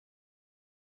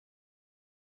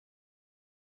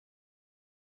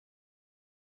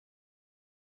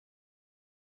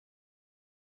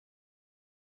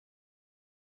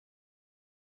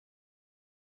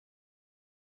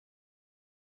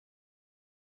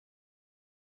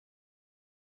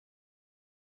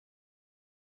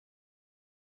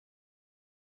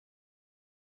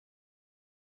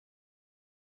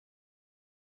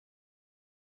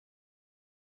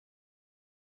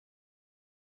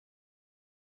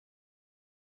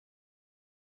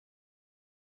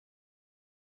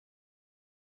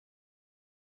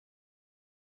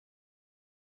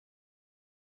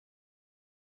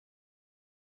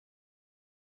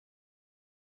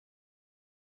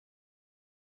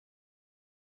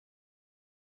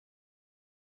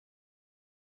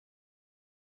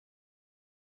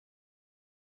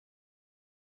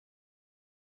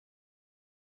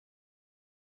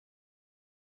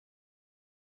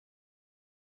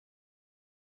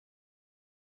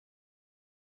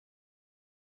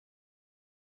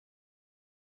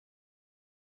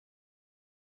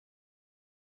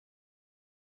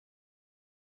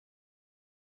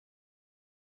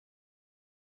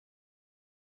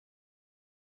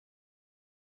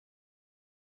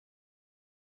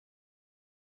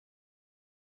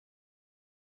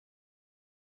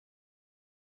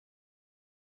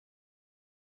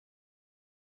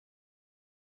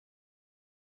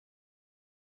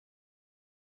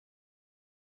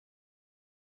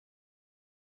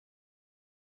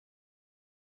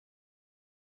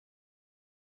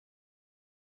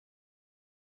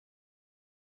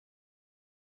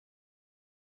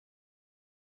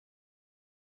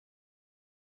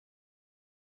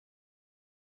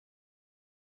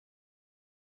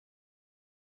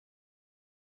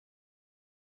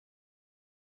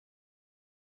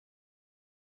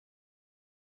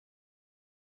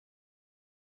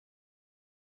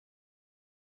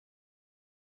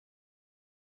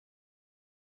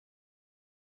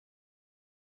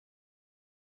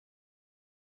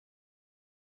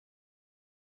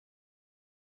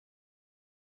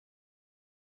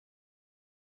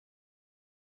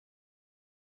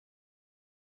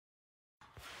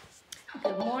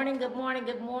Good morning, good morning,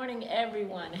 good morning,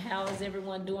 everyone. How is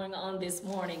everyone doing on this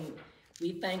morning?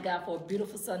 We thank God for a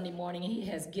beautiful Sunday morning. He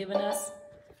has given us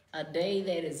a day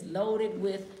that is loaded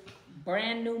with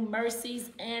brand new mercies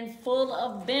and full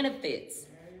of benefits.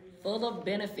 Full of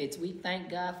benefits. We thank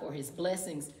God for his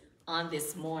blessings on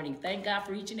this morning. Thank God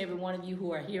for each and every one of you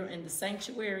who are here in the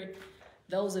sanctuary.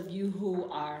 Those of you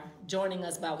who are joining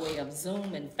us by way of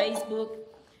Zoom and Facebook,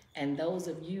 and those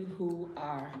of you who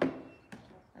are,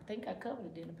 I think I covered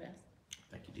it, didn't I, Pastor?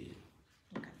 I think you did.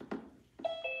 Okay.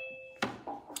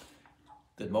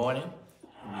 Good morning.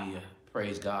 We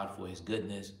praise God for his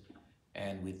goodness,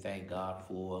 and we thank God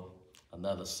for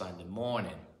another Sunday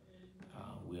morning.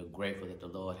 We are grateful that the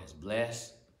Lord has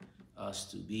blessed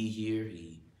us to be here.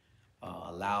 He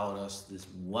allowed us this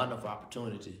wonderful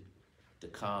opportunity to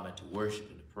come and to worship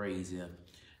and to praise him.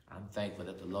 I'm thankful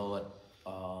that the Lord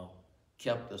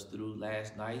kept us through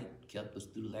last night, kept us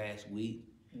through last week.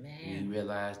 Man. We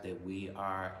realize that we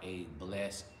are a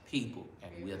blessed people,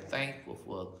 and we are thankful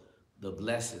for the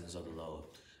blessings of the Lord.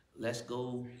 Let's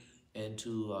go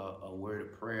into a word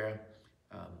of prayer.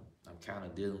 I'm kind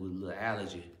of dealing with a little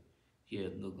allergy here,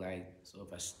 it look like, so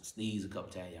if I sneeze a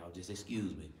couple times, y'all just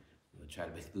excuse me. We'll try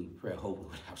to make it through the prayer, hopefully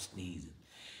without sneezing.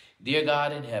 Dear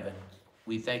God in heaven,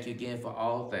 we thank you again for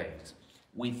all things.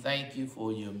 We thank you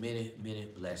for your many, many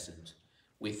blessings.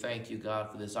 We thank you,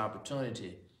 God, for this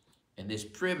opportunity and this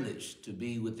privilege to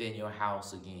be within your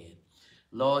house again.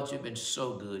 Lord, you've been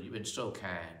so good. You've been so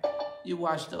kind. You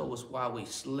watched over us while we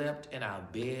slept in our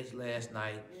beds last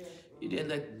night. You didn't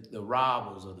let the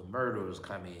robbers or the murderers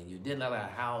come in. You didn't let our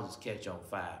houses catch on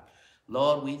fire.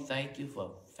 Lord, we thank you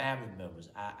for family members,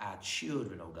 our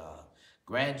children, oh God,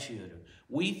 grandchildren.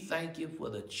 We thank you for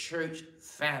the church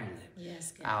family,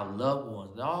 Yes, God. our loved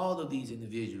ones, and all of these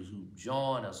individuals who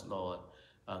join us, Lord,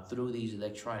 through these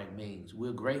electronic means.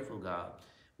 We're grateful, God.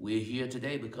 We're here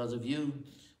today because of you.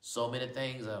 So many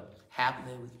things are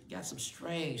happening. We got some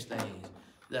strange things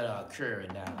that are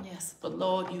occurring now. Yes. But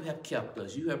Lord, you have kept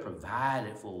us. You have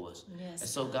provided for us. Yes. And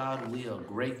so, God, we are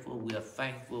grateful. We are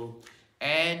thankful.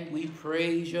 And we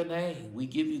praise your name. We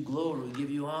give you glory. We give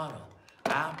you honor.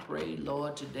 I pray,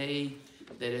 Lord, today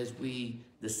that as we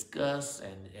discuss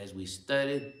and as we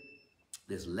study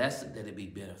this lesson, that it be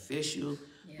beneficial.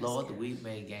 Yes, Lord, God. that we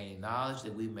may gain knowledge,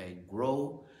 that we may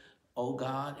grow. Oh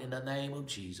God, in the name of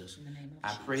Jesus, In the name of I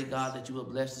Jesus. pray, God, that you will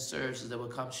bless the services that will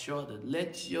come shortly.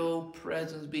 Let your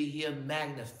presence be here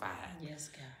magnified. Yes,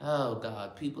 God. Oh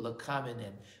God, people are coming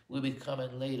and will be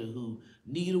coming later who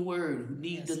need a word, who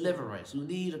need Yes, deliverance, who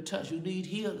need a touch, who need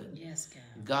healing. Yes,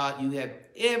 God. God, you have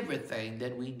everything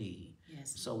that we need.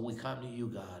 Yes. So we come to you,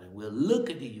 God, and we're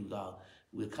looking to you, God.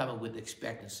 We're coming with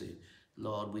expectancy.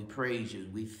 Lord, we praise you.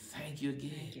 We thank you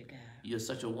again. Thank you, God. You're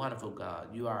such a wonderful God.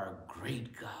 You are a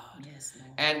great God. Yes,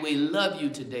 Lord. And we love you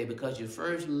today because you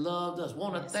first loved us.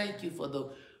 Want to Yes, thank you for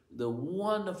the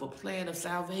wonderful plan of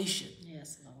salvation.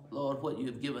 Yes, Lord. Lord, what you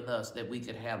have given us that we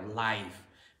could have life.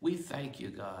 We thank you,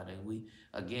 God. And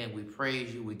we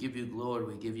praise you. We give you glory.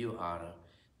 We give you honor.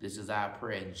 This is our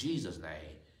prayer in Jesus'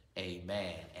 name.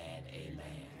 Amen and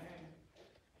amen.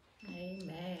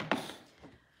 Amen.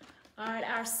 All right,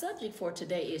 our subject for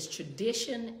today is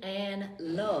tradition and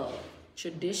love.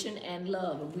 Tradition and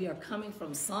love. And we are coming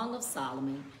from Song of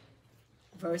Solomon,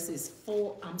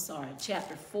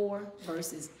 chapter 4,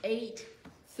 verses 8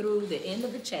 through the end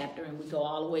of the chapter, and we go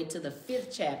all the way to the 5th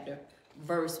chapter,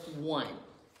 verse 1.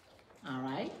 All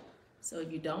right? So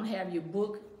if you don't have your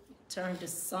book, turn to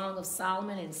Song of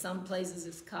Solomon. In some places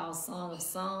it's called Song of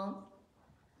Song.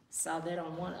 Saw that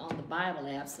on the Bible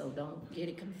app, so don't get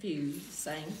it confused.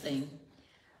 Same thing.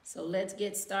 So let's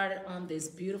get started on this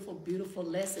beautiful, beautiful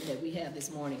lesson that we have this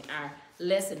morning. Our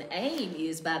lesson aim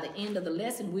is by the end of the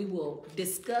lesson, we will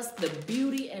discuss the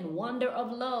beauty and wonder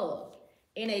of love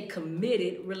in a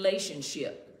committed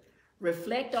relationship.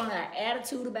 Reflect on our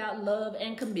attitude about love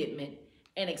and commitment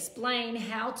and explain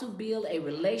how to build a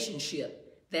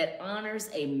relationship that honors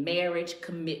a marriage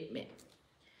commitment.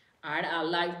 All right,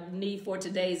 I'd need for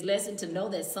today's lesson to know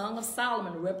that Song of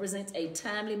Solomon represents a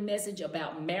timely message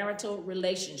about marital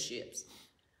relationships.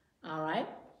 All right,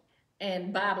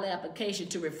 and Bible application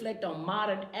to reflect on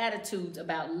modern attitudes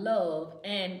about love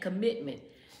and commitment.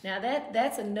 Now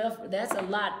that's enough. That's a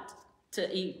lot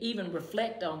to even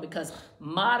reflect on, because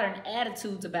modern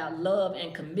attitudes about love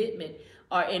and commitment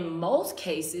are in most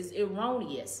cases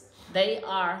erroneous. They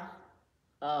are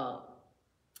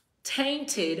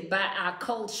tainted by our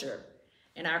culture.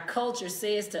 And our culture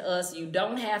says to us, you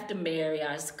don't have to marry.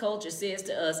 Our culture says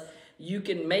to us, You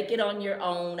can make it on your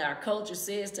own. Our culture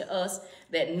says to us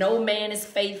that no man is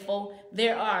faithful.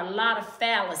 There are a lot of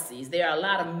fallacies. There are a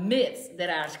lot of myths that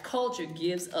our culture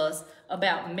gives us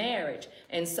about marriage.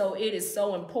 And so it is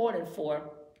so important for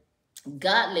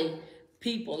godly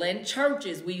people and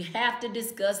churches. We have to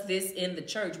discuss this in the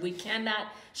church. We cannot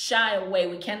shy away.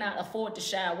 We cannot afford to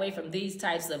shy away from these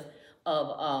types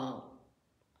of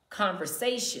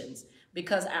conversations,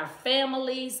 because our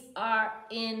families are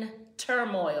in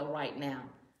turmoil right now,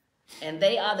 and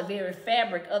they are the very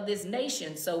fabric of this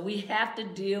nation. So we have to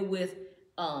deal with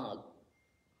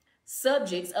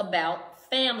subjects about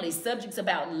family, subjects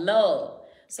about love.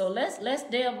 So let's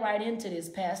delve right into this,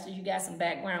 Pastor. You got some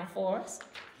background for us?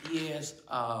 Yes,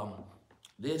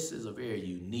 this is a very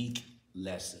unique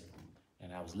lesson,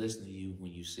 and I was listening to you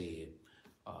when you said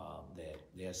that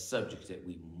there are subjects that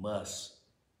we must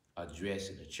address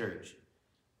in the church.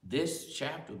 This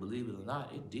chapter, believe it or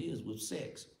not, it deals with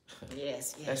sex.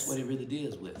 Yes, yes. That's what it really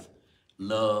deals with.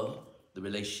 Love, the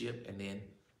relationship, and then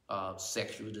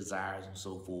sexual desires and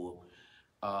so forth.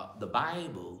 The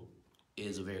Bible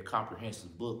is a very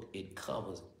comprehensive book. It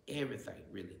covers everything,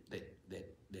 really,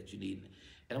 that you need.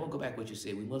 And I want to go back to what you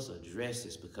said. We must address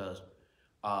this because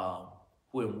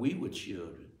when we were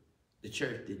children, the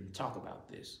church didn't talk about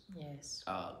this. Yes.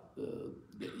 You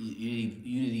didn't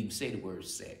even say the word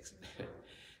sex.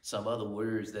 Some other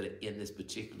words that are in this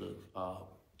particular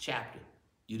chapter,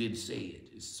 you didn't say it.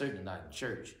 It's certainly not in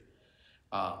church.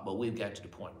 But we've got to the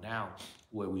point now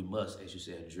where we must, as you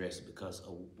said, address it because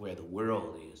of where the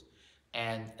world is.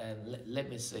 And let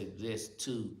me say this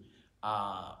too.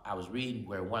 I was reading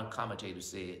where one commentator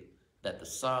said that the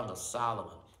Song of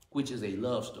Solomon, which is a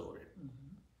love story,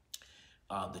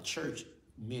 the church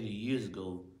many years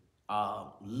ago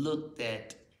looked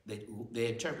at the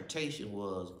interpretation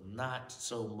was not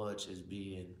so much as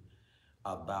being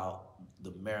about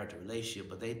the marital relationship,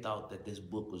 but they thought that this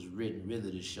book was written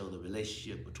really to show the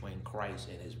relationship between Christ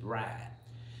and his bride.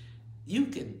 You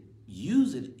can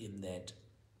use it in that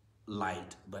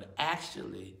light, but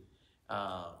actually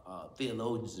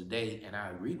theologians today, and I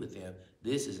agree with them,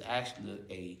 this is actually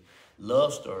a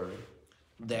love story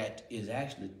that is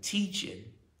actually teaching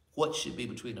what should be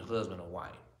between a husband and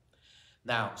wife.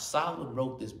 Now, Solomon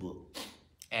wrote this book,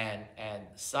 and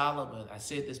Solomon, I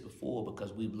said this before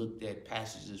because we've looked at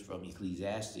passages from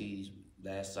Ecclesiastes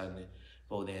last Sunday,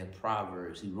 before then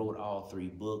Proverbs. He wrote all three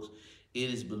books. It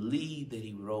is believed that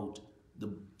he wrote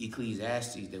the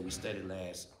Ecclesiastes that we studied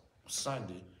last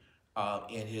Sunday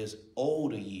in his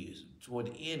older years, toward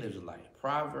the end of his life.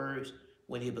 Proverbs,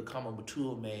 when he had become a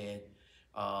mature man,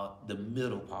 the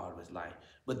middle part of his life.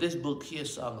 But this book here,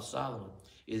 Song of Solomon,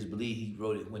 is believed he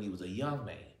wrote it when he was a young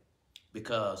man,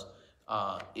 because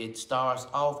it starts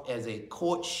off as a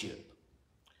courtship,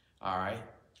 all right,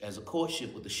 as a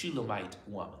courtship with the Shulamite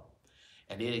woman,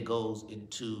 and then it goes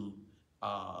into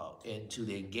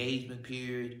the engagement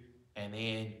period, and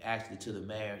then actually to the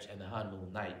marriage and the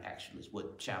honeymoon night. Actually, is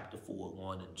what chapter 4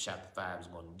 going and chapter 5 is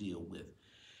going to deal with.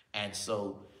 And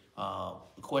so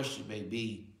the question may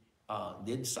be,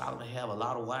 didn't Solomon have a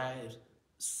lot of wives?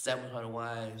 700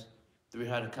 wives,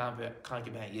 300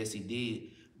 concubines? Yes, he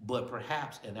did. But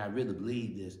perhaps, and I really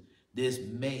believe this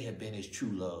may have been his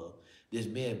true love. This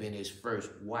may have been his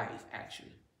first wife,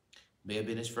 actually. May have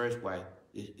been his first wife,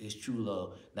 his true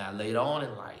love. Now, later on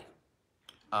in life,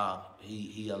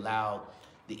 he allowed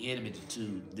the enemy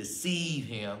to deceive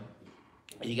him.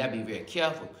 And you got to be very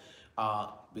careful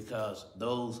because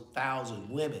those 1,000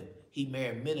 women, he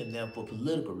married many of them for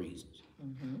political reasons.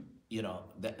 Mm-hmm. You know,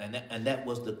 and that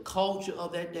was the culture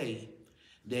of that day,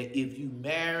 that if you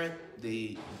married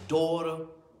the daughter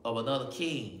of another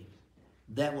king,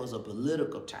 that was a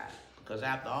political tie. Because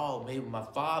after all, maybe my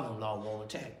father-in-law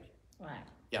won't attack me.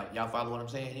 Right. Y'all follow what I'm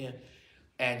saying here?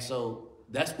 And so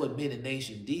that's what many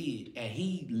nations did. And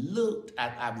he looked,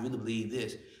 I really believe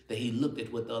this, that he looked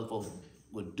at what the other folks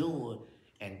were doing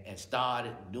and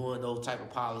started doing those type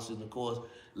of policies. And of course,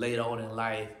 later on in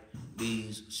life,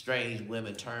 these strange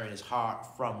women turned his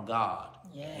heart from God.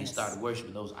 Yes. He started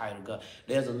worshiping those idol gods.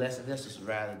 There's a lesson, this is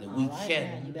rather that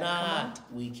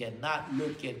we cannot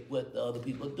look at what the other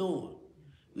people are doing.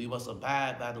 We must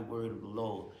abide by the word of the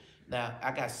Lord. Now,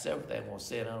 I got several things I want to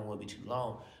say, and I don't want to be too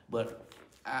long, but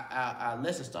our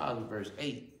lesson starts with verse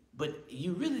 8. But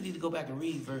you really need to go back and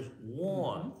read verse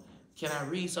 1. Mm-hmm. Can I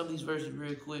read some of these verses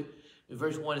real quick? In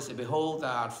verse 1, it said, "Behold,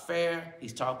 thou art fair."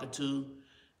 He's talking to,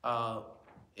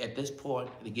 at this point,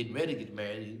 they're getting ready to get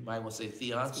married. You might want to say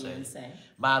fiancé.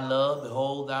 "My love,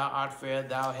 behold, thou art fair.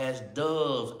 Thou hast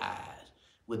dove's eyes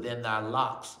within thy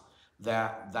locks.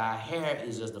 Thy hair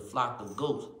is as the flock of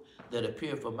goats. that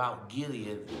appear from Mount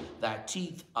Gilead. Thy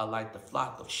teeth are like the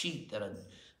flock of sheep that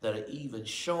are even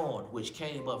shorn, which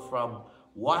came up from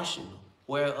washing,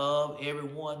 whereof every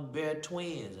one bear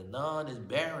twins, and none is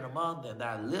barren among them.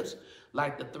 Thy lips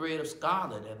like the thread of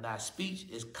scarlet, and thy speech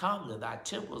is comely. Thy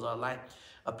temples are like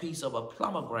a piece of a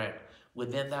pomegranate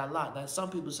within thy lot. Now, some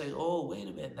people say, oh, wait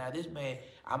a minute. Now, this man,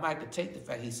 I might could take the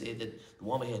fact he said that the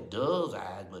woman had dove's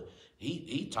eyes, but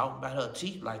he talking about her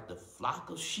teeth like the flock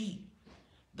of sheep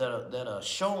that are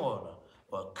shorn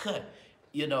or cut.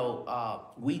 You know,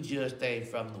 we judge things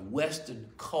from the Western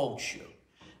culture,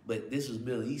 but this is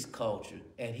Middle East culture,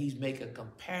 and he's making a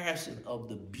comparison of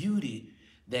the beauty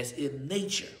that's in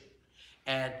nature.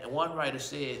 And one writer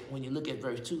said, when you look at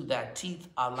verse 2, thy teeth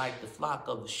are like the flock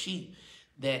of the sheep,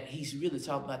 that he's really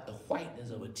talking about the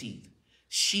whiteness of a teeth.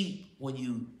 Sheep, when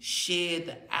you shed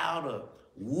the outer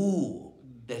wool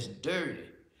that's dirty,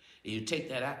 and you take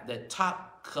that out, that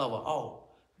top cover off,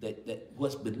 that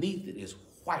what's beneath it is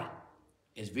white.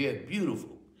 It's very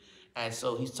beautiful. And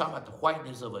so he's talking about the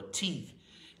whiteness of a teeth.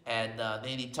 And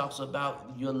then he talks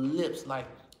about your lips like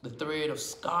the thread of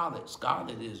scarlet.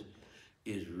 Scarlet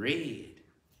is red.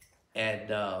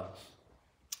 And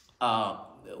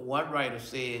one writer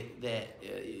said that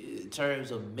in terms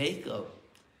of makeup,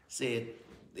 said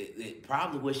that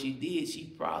probably what she did, she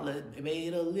probably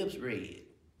made her lips red.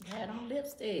 Had on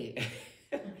lipstick.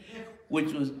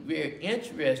 Which was very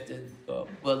interesting.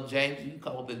 Brother James, you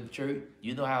come up in the church,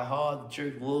 you know how hard the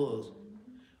church was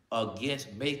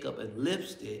against makeup and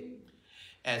lipstick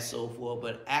and so forth.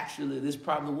 But actually, this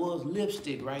probably was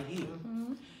lipstick right here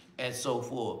and so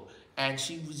forth. And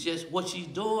she was just, what she's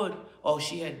doing, or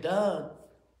she had done,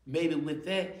 maybe with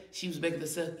that, she was making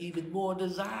herself even more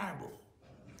desirable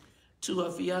to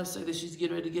her fiance that she's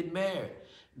getting ready to get married.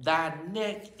 Thy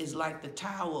neck is like the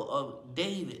tower of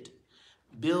David,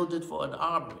 builded for an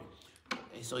armory.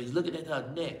 And so he's looking at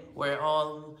her neck,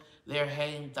 whereon there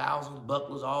hang 1,000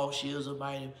 bucklers, all shields of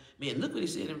mighty men. Look what he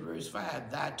said in verse 5.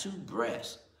 Thy two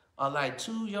breasts are like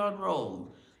two young roes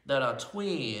that are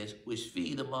twins, which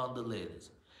feed among the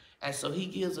litters. And so he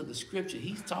gives her the scripture.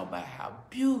 He's talking about how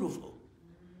beautiful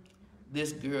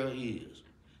this girl is,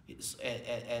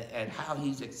 and how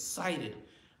he's excited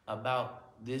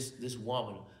about this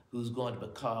woman who's going to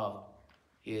become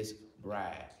his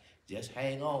bride. Just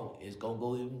hang on. It's going to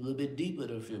go even a little bit deeper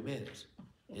in a few minutes.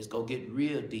 It's going to get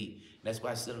real deep. That's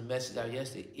why I sent a message out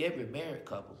yesterday. Every married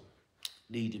couple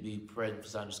need to be present for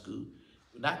Sunday school.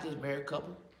 Not just married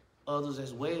couple, others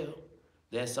as well.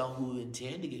 There's some who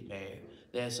intend to get married.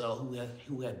 There's some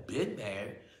who have been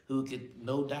married, who can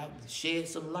no doubt shed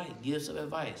some light, give some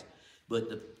advice. But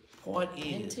the point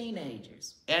is... And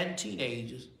teenagers. And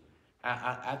teenagers.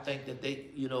 I think that they,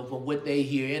 you know, from what they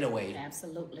hear anyway...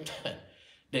 Absolutely.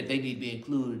 that they need to be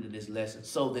included in this lesson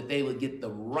so that they would get the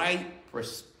right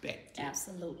perspective.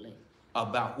 Absolutely.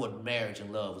 About what marriage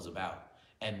and love is about,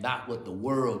 and not what the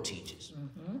world teaches.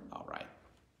 All right.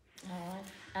 All right.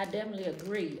 I definitely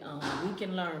agree. We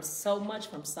can learn so much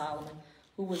from Solomon,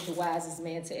 who was the wisest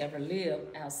man to ever live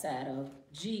outside of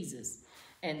Jesus.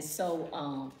 And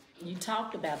so you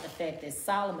talked about the fact that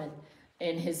Solomon,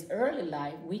 in his early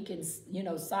life, we can, you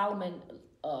know, Solomon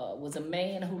was a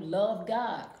man who loved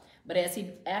God. But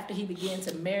after he began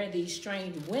to marry these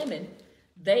strange women,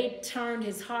 they turned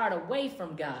his heart away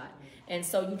from God. And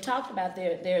so you talked about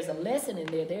there's a lesson in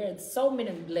there. There are so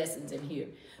many lessons in here.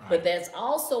 Right. But there's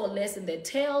also a lesson that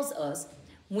tells us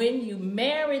when you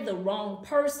marry the wrong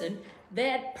person,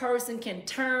 that person can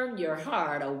turn your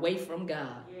heart away from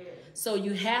God. Yeah. So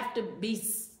you have to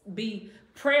be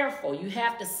prayerful. You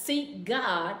have to seek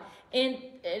God in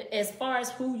as far as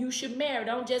who you should marry.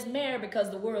 Don't just marry because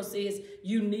the world says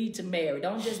you need to marry.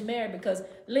 Don't just marry because,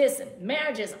 listen,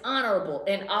 marriage is honorable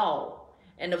in all.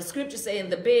 And the scripture saying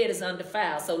the bed is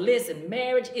undefiled. So listen,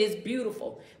 marriage is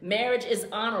beautiful. Marriage is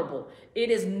honorable. It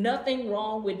is nothing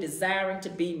wrong with desiring to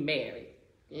be married.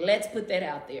 Let's put that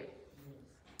out there.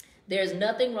 There's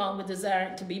nothing wrong with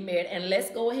desiring to be married. And let's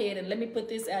go ahead and let me put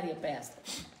this out here, Pastor.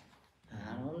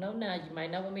 I don't know now. You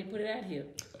might not want me to put it out here.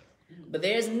 But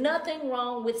there's nothing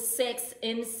wrong with sex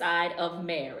inside of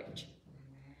marriage.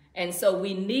 And so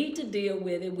we need to deal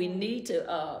with it. We need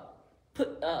to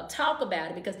talk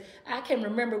about it, because I can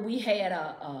remember we had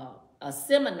a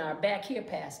seminar back here,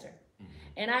 Pastor.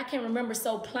 And I can remember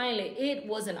so plainly, it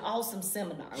was an awesome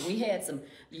seminar. We had some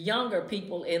younger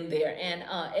people in there. And,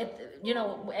 you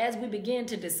know, as we began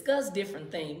to discuss different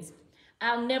things,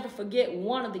 I'll never forget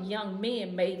one of the young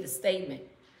men made the statement.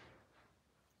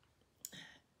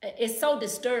 It's so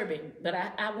disturbing, but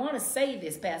I want to say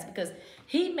this, Pastor, because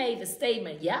he made the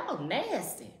statement, y'all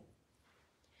nasty.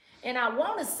 And I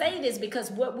want to say this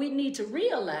because what we need to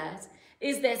realize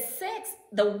is that sex,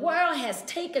 the world has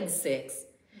taken sex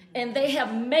and they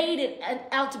have made it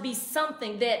out to be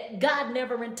something that God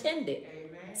never intended.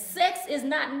 Amen. Sex is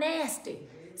not nasty.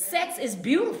 Amen. Sex is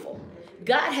beautiful.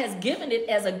 God has given it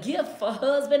as a gift for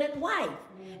husband and wife.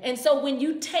 And so when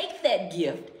you take that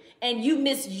gift and you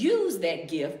misuse that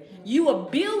gift, you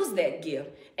abuse that gift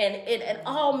and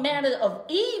all manner of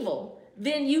evil,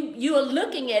 then you are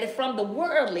looking at it from the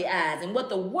worldly eyes and what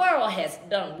the world has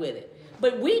done with it.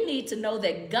 But we need to know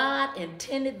that God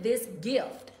intended this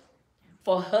gift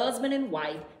for husband and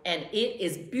wife, and it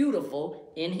is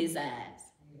beautiful in his eyes.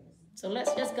 So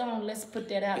let's just go on, let's put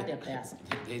that out there, Pastor.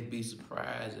 They'd be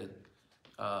surprised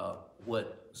at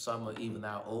what some of even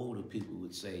our older people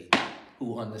would say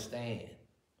who understand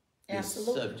this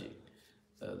subject.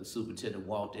 The superintendent,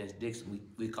 Walter S. Dixon,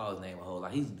 we call his name a whole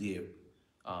lot. He's a dear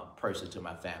person to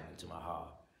my family, to my heart.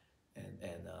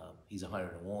 And he's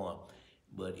 101.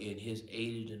 But in his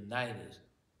 80s and 90s,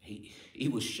 he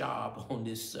was sharp on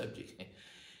this subject.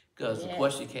 Because the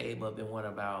question came up in one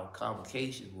of our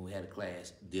convocations when we had a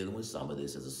class dealing with some of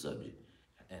this as a subject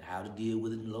and how to deal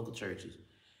with it in local churches.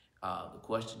 The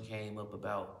question came up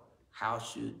about how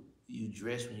should you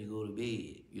dress when you go to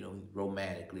bed, you know,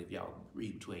 romantically, if y'all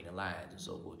read between the lines and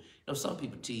so forth. You know, some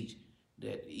people teach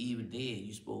that even then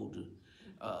you're supposed to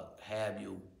have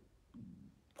your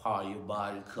part of your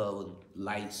body covered,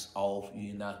 lights off,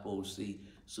 you're not supposed to see.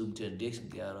 Superintendent Dixon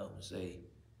got up and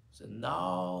said,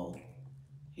 no.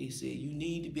 He said, you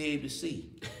need to be able to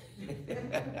see.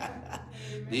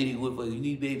 Then he went for, you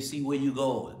need to be able to see where you're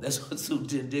going. That's what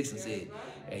Superintendent Dixon said.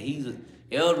 And he's an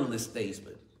elderly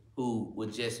statesman who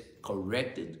was just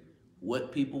corrected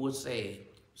what people were saying,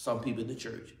 some people in the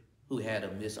church who had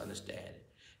a misunderstanding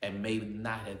and maybe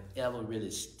not have ever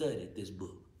really studied this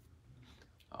book.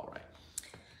 All right.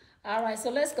 All right, so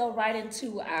let's go right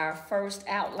into our first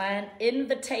outline,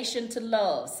 Invitation to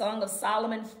Love, Song of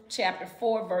Solomon, chapter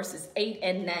 4, verses 8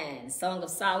 and 9. Song of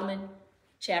Solomon,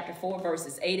 chapter 4,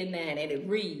 verses 8 and 9, and it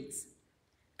reads,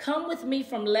 come with me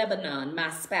from Lebanon, my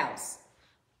spouse.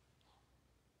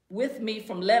 With me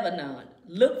from Lebanon,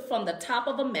 look from the top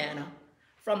of Amana,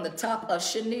 from the top of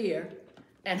Shinir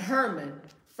and Hermon,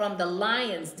 from the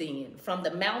lion's den, from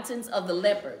the mountains of the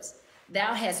leopards.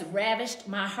 Thou hast ravished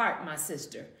my heart, my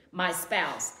sister, my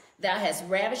spouse. Thou hast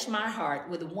ravished my heart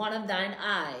with one of thine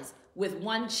eyes, with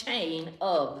one chain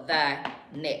of thy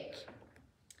neck.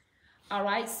 All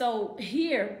right, so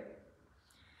here,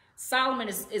 Solomon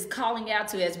is calling out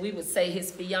to, as we would say, his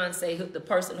fiance, the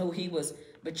person who he was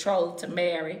betrothed to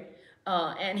marry.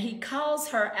 And he calls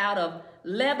her out of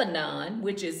Lebanon,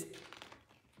 which is,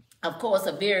 of course,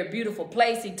 a very beautiful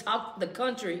place. He talked the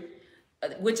country,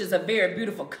 which is a very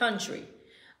beautiful country.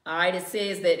 All right, it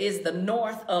says that it's the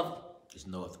north of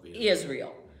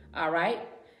Israel. All right.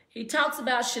 He talks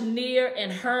about Shinir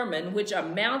and Hermon, which are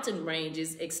mountain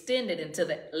ranges extended into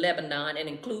the Lebanon and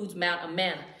includes Mount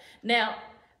Amana. Now,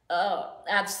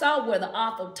 I saw where the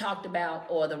author talked about,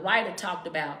 or the writer talked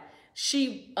about,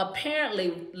 she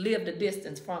apparently lived a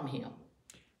distance from him.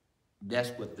 That's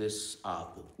what this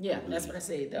author. Yeah, that's what I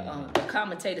said. The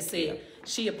commentator said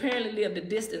she apparently lived a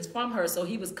distance from her, so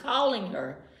he was calling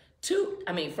her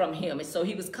from him. And so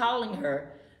he was calling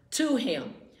her to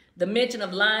him. The mention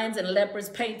of lions and leopards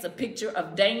paints a picture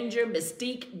of danger,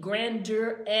 mystique,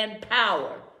 grandeur, and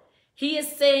power. He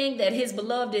is saying that his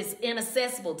beloved is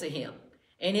inaccessible to him.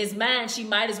 In his mind, she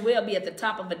might as well be at the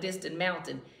top of a distant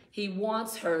mountain. He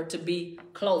wants her to be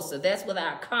closer. That's what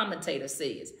our commentator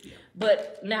says. Yeah.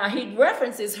 But now he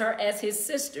references her as his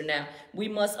sister. Now, we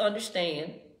must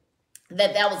understand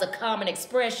that that was a common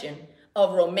expression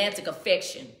of romantic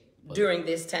affection during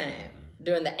this time,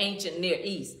 during the ancient Near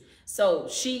East. So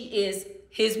she is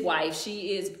his wife.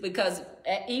 She is, because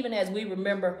even as we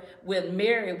remember when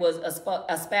Mary was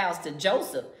espoused to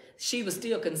Joseph, she was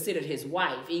still considered his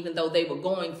wife, even though they were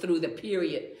going through the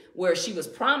period where she was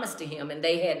promised to him and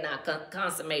they had not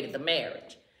consummated the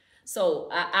marriage. So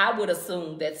I would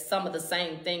assume that some of the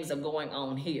same things are going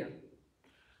on here.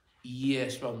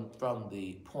 Yes, from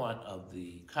the point of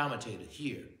the commentator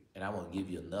here, and I want to give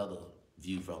you another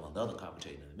view from another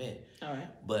commentator in a minute. All right.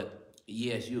 But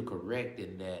yes, you're correct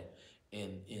in that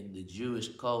in the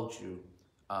Jewish culture,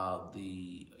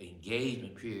 the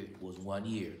engagement period was 1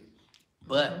 year.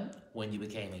 But when you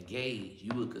became engaged,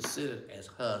 you were considered as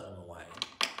husband and wife.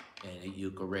 And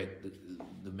you're correct,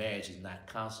 the marriage is not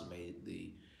consummated.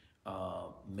 The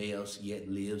male yet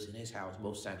lives in his house.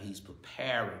 Most of the time he's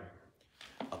preparing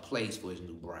a place for his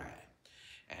new bride.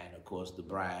 And of course the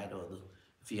bride or the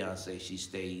fiance, she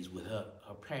stays with her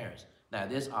parents. Now,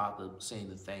 this author seemed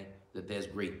to think that there's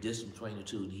great distance between the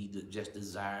two, and he just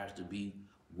desires to be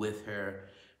with her.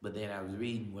 But then I was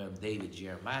reading where David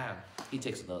Jeremiah, he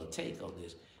takes another take on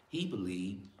this. He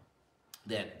believed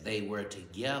that they were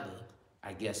together,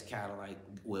 I guess, kind of like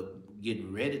we're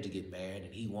getting ready to get married,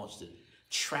 and he wants to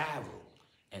travel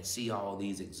and see all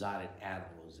these exotic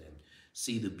animals and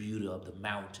see the beauty of the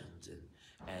mountains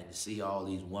and see all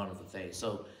these wonderful things.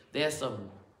 So there's some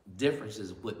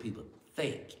differences of what people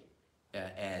think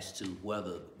as to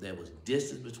whether there was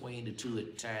distance between the two at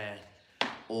the time,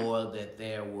 or that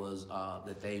there was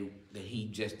that he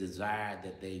just desired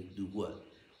that they do what?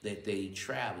 That they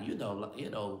travel. You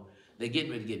know, they're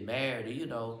getting ready to get married.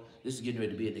 This is getting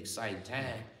ready to be an exciting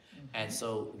time. And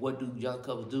so what do young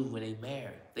couples do when they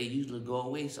marry? They usually go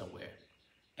away somewhere.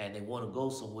 And they want to go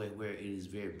somewhere where it is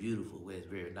very beautiful, where it's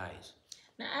very nice.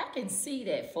 Now, I can see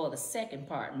that for the second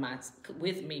part,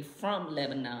 with me from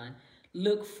Lebanon,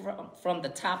 look from the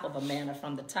top of a manor,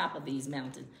 from the top of these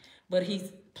mountains. But he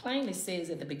plainly says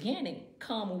at the beginning,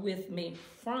 come with me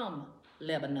from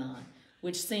Lebanon,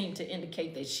 which seemed to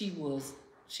indicate that she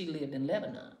lived in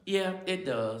Lebanon. Yeah, it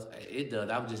does. It does.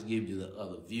 I would just give you the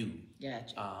other view.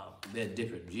 Gotcha. There are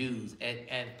different views.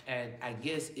 And I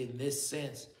guess in this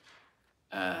sense,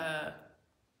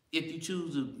 if you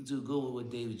choose to go with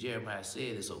what David Jeremiah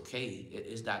said, it's okay.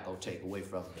 It's not going to take away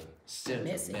from the central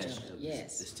message of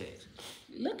this text.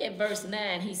 Look at verse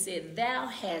 9. He said, thou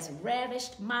hast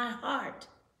ravished my heart.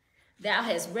 Thou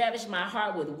hast ravished my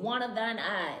heart with one of thine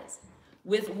eyes,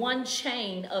 with one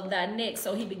chain of thy neck.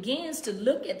 So he begins to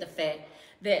look at the fact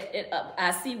that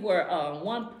I see where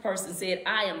one person said,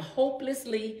 I am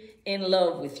hopelessly in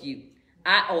love with you.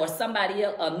 Or somebody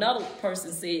else, another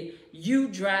person said, you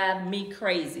drive me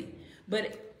crazy.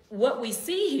 But what we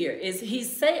see here is he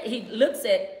said,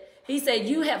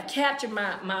 you have captured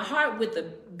my heart with the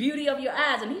beauty of your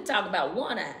eyes. And he talked about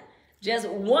one eye, just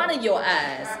one of your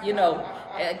eyes,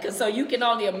 so you can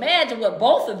only imagine what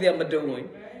both of them are doing.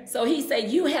 So he said,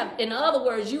 in other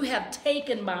words, you have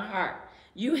taken my heart.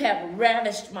 You have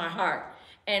ravished my heart.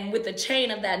 And with the chain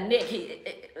of that neck,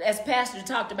 as Pastor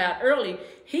talked about earlier,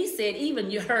 he said even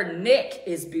her neck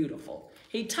is beautiful.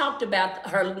 He talked about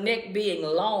her neck being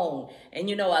long. And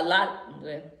he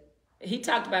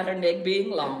talked about her neck being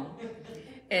long.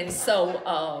 And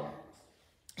so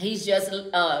he's just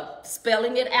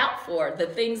spelling it out for her, the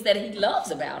things that he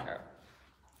loves about her.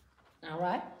 All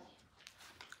right?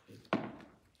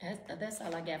 That's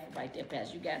all I got for right there,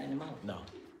 Pastor. You got any more? No.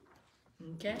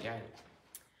 Okay. Got it.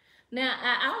 Now,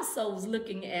 I also was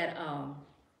looking at, I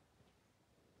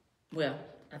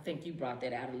think you brought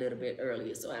that out a little bit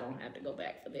earlier, so I don't have to go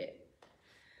back for that.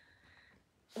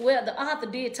 Well, the author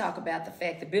did talk about the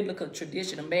fact, the biblical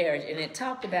tradition of marriage, and it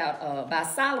talked about, by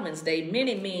Solomon's day,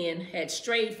 many men had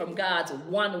strayed from God's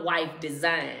one-wife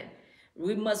design.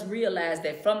 We must realize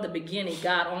that from the beginning,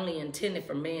 God only intended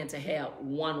for man to have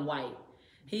one wife.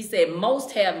 He said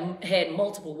most have had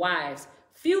multiple wives.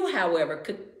 Few, however,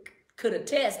 could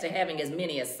attest to having as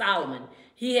many as Solomon.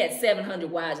 He had 700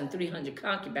 wives and 300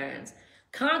 concubines.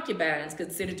 Concubines,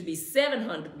 considered to be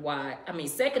secondary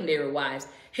wives,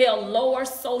 held lower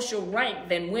social rank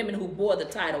than women who bore the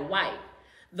title wife.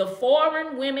 The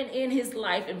foreign women in his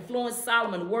life influenced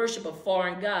Solomon's worship of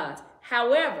foreign gods.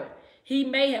 However, he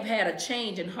may have had a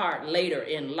change in heart later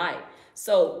in life.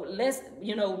 So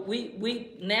we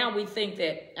think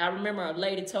that, I remember a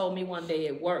lady told me one day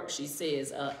at work, she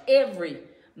says, every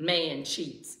man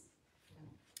cheats.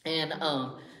 And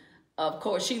of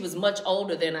course, she was much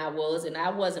older than I was, and I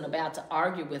wasn't about to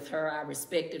argue with her. I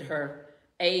respected her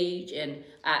age, and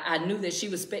I knew that she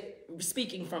was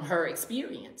speaking from her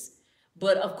experience.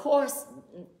 But of course,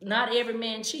 not every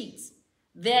man cheats.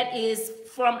 That is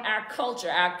from our culture.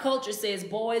 Our culture says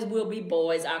boys will be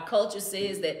boys. Our culture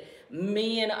says that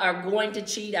men are going to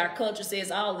cheat. Our culture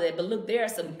says all of that. But look, there are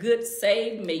some good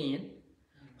saved men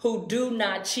who do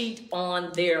not cheat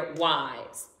on their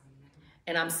wives.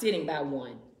 And I'm sitting by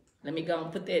one. Let me go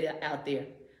and put that out there.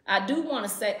 I do want to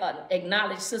say,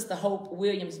 acknowledge Sister Hope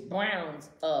Williams Brown's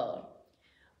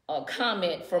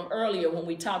comment from earlier when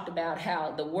we talked about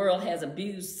how the world has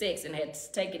abused sex and has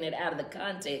taken it out of the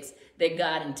context that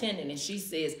God intended. And she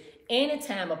says,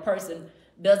 anytime a person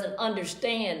doesn't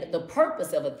understand the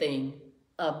purpose of a thing,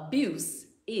 abuse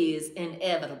is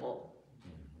inevitable.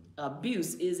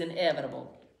 Abuse is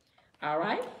inevitable. All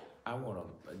right? I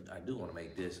do want to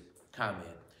make this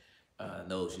comment.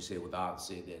 No, she said, without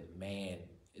saying that man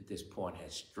at this point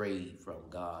has strayed from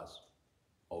God's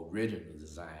original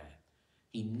design.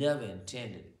 He never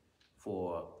intended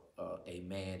for a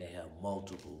man to have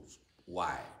multiple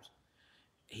wives.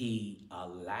 He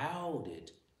allowed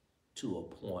it to a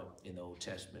point in the Old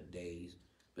Testament days,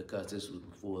 because this was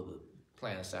before the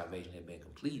plan of salvation had been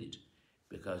completed.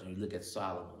 Because when you look at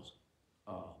Solomon's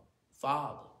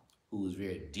father, who was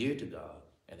very dear to God,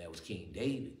 and that was King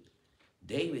David.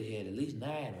 David had at least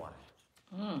 9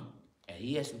 wives. And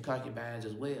he had some concubines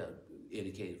as well,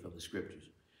 indicated from the scriptures.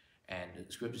 And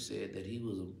the scripture said that he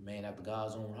was a man after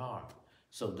God's own heart.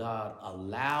 So God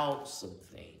allowed some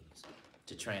things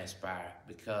to transpire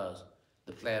because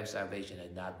the plan of salvation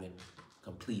had not been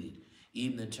completed.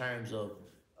 Even in terms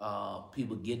of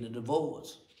people getting a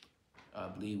divorce. I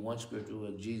believe one scripture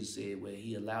where Jesus said where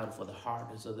he allowed it for the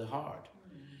hardness of the heart.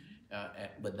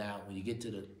 But now when you get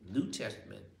to the New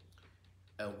Testament,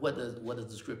 what does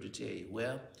the scripture tell you?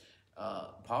 Well,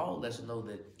 Paul lets us know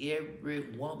that every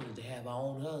woman is to have her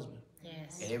own husband.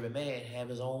 Yes. And every man have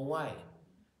his own wife.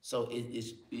 So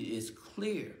it's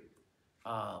clear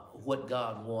what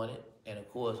God wanted. And of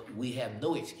course, we have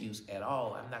no excuse at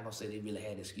all. I'm not going to say they really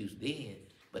had an excuse then,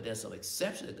 but there's some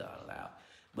exceptions that God allowed.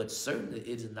 But certainly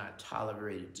it is not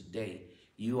tolerated today.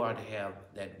 You are to have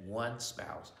that one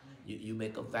spouse. You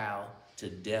make a vow to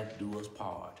death do us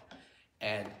part.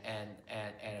 And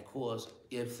of course,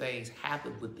 if things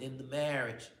happen within the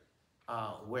marriage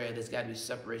where there's got to be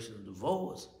separation and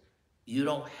divorce, you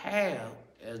don't have,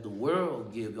 as the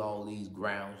world gives all these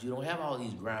grounds, you don't have all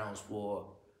these grounds for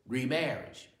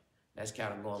remarriage. That's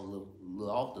kind of going a little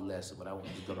off the lesson, but I'm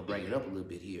just going to bring it up a little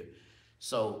bit here.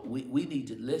 So we need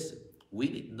to listen. We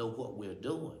need to know what we're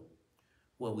doing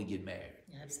when we get married.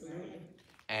 Absolutely.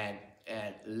 And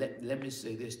let me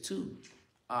say this too.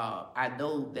 I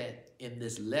know that in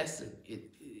this lesson,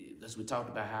 as we talked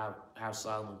about how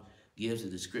Solomon gives a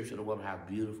description of a woman, how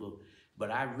beautiful,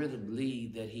 but I really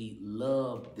believe that he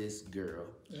loved this girl.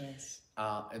 Yes.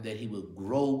 And that he would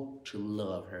grow to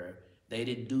love her. They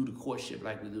didn't do the courtship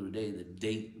like we do today, the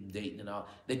dating and all.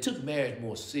 They took marriage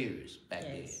more serious back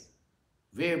then.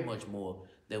 Very much more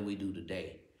than we do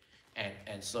today.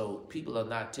 And so people are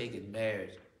not taking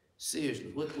marriage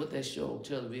seriously. What that show on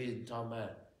television talking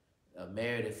about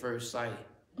married at first sight?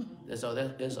 That's a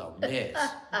mess.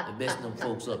 They're messing them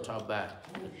folks up talking about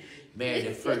married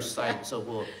at first sight and so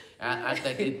forth. I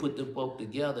think they put them folk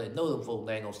together and know them folk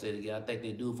ain't gonna stay together. I think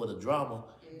they do it for the drama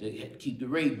to keep the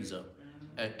ratings up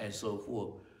and so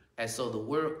forth. And so the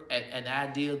work and the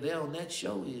idea there on that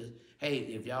show is, hey,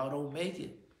 if y'all don't make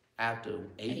it after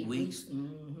 8 weeks,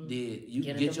 then you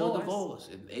can get your divorce.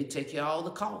 And they take care of all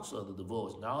the costs of the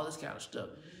divorce and all this kind of stuff.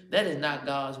 That is not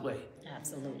God's way.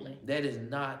 Absolutely. That is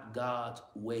not God's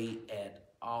way at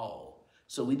all.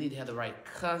 So we need to have the right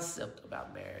concept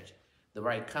about marriage, the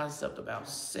right concept about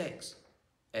sex.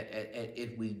 And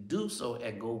if we do so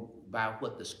and go by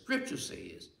what the scripture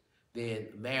says, then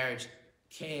marriage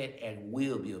can and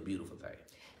will be a beautiful thing.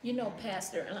 You know,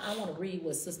 Pastor, and I want to read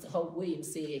what Sister Hope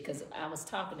Williams said, because I was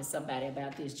talking to somebody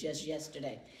about this just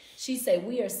yesterday. She said,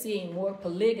 we are seeing more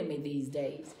polygamy these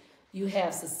days. You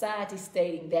have society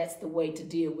stating that's the way to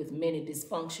deal with many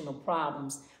dysfunctional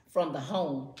problems from the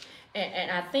home. And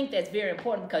I think that's very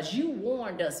important, because you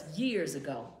warned us years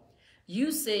ago.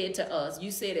 You said to us,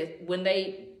 you said that when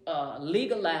they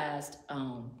legalized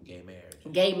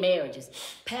gay marriages,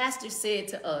 Pastor said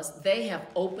to us, they have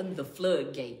opened the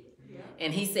floodgate.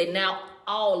 And he said, now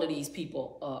all of these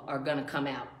people are going to come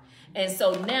out. And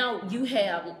so now you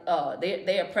have,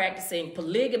 they are practicing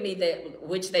polygamy,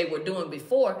 which they were doing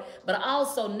before, but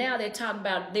also now they're talking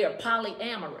about they're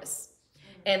polyamorous.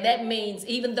 And that means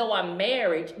even though I'm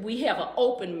married, we have an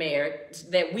open marriage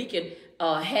that we can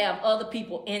have other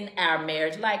people in our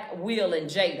marriage, like Will and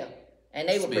Jada. And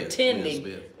they were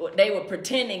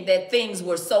pretending that things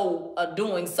were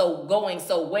going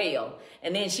so well.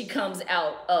 And then she comes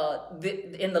out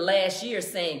in the last year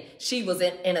saying she was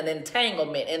in an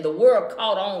entanglement, and the world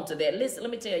caught on to that. Listen,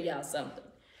 let me tell y'all something.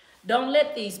 Don't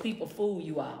let these people fool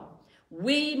you all.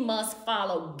 We must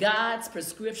follow God's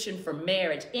prescription for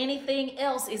marriage. Anything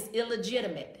else is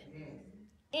illegitimate.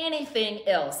 Anything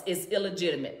else is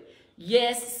illegitimate.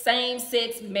 Yes,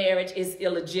 same-sex marriage is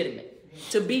illegitimate.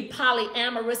 To be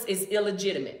polyamorous is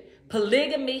illegitimate.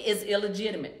 Polygamy is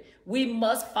illegitimate. We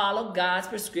must follow God's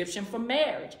prescription for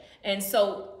marriage. And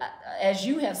so, as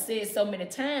you have said so many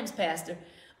times, Pastor,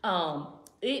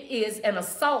 it is an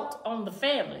assault on the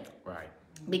family. Right.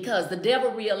 Because the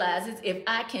devil realizes if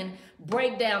I can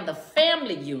break down the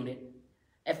family unit,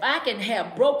 if I can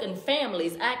have broken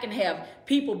families, I can have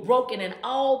people broken in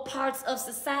all parts of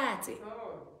society.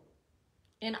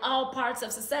 In all parts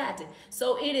of society.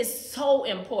 So it is so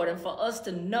important for us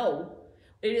to know.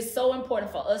 It is so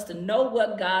important for us to know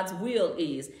what God's will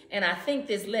is. And I think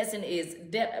this lesson is,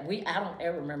 I don't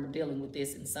ever remember dealing with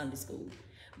this in Sunday school.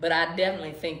 But I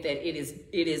definitely think that it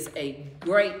is a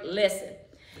great lesson.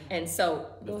 And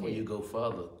so, before you go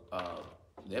further,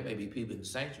 there may be people in the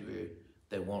sanctuary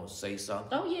that want to say something.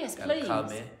 Oh, yes, got please. a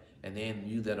comment, and then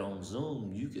you that on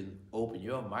Zoom, you can open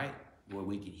your mic where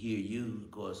we can hear you.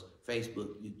 Of course,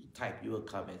 Facebook, you type your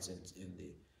comments in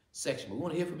the section. But we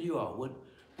want to hear from you all. What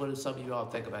do some of you all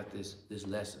think about this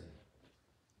lesson?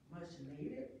 Much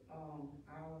needed.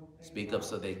 Speak up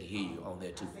so they can hear you on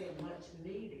there too. I said much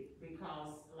needed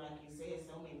because, like you said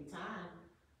so many times,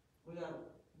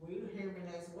 we're human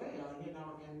as well, you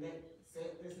know, and that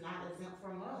it's not exempt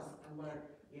from us.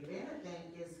 But if anything,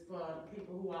 it's for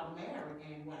people who are married.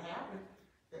 And what happened,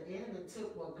 the enemy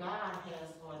took what God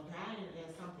has ordained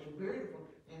as something beautiful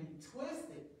and he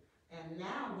twisted. And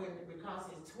now, because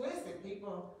it's twisted,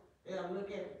 people they'll look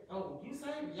at, oh, you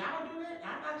say y'all do that?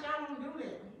 I thought y'all don't do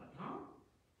that. I'm like, huh?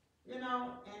 You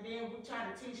know, and then we try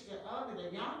to teach the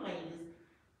young ladies,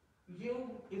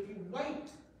 if you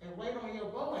wait on your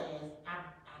Boaz, I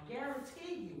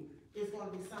guarantee you it's going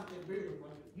to be something beautiful.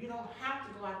 You don't have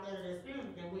to go out there to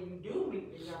experience it. And when you do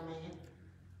meet the young man,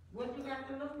 what you got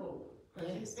to look for?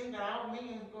 Because you think that all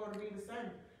men is going to be the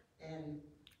same. And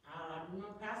I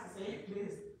remember Pastor said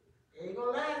this, it ain't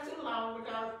going to last too long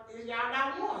because y'all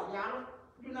got one. Y'all,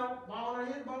 you know, bone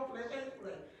in his bone, flesh in his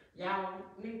flesh. Y'all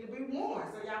need to be one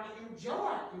so y'all can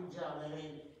enjoy each other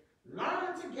and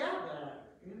learn together,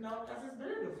 you know, because it's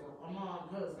beautiful among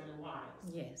husband and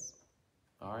wives. Yes.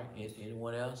 All right.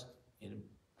 Anyone else?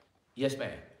 Yes,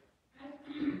 ma'am.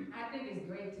 I think it's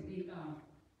great to be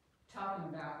talking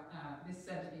about this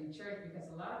subject in church because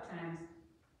a lot of times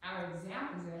our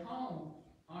examples at home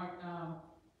aren't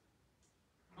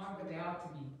what they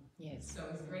ought to be. Yes. So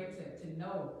it's great to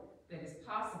know that it's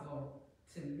possible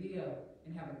to live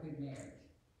and have a good marriage,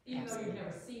 even though you've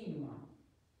never seen one.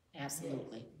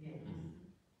 Absolutely. Yes.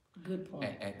 Good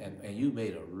point. And you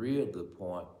made a real good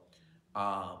point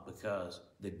because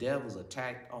the devil's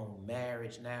attack on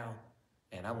marriage now,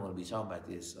 and I'm going to be talking about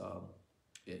this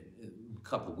in a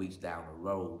couple of weeks down the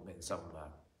road in some of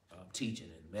my teaching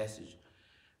and message.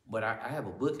 But I have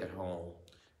a book at home.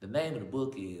 The name of the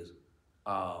book is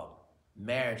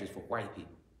Marriage is for White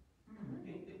People.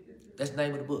 That's the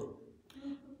name of the book.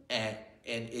 And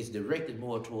it's directed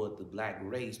more toward the black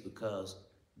race because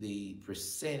the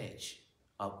percentage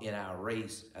in our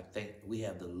race, I think we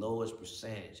have the lowest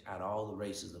percentage out of all the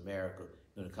races in America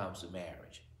when it comes to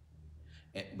marriage.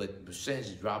 But percentage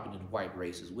is dropping in the white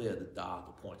race as well. The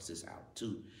author points this out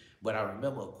too. But I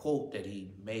remember a quote that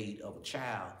he made of a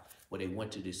child where they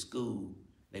went to this school.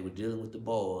 They were dealing with the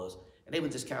boys, and they were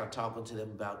just kind of talking to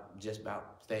them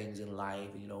about things in life.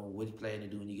 You know, what you plan to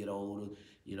do when you get older.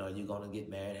 You know, you're gonna get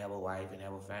married, have a wife, and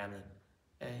have a family.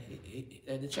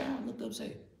 And the child looked up and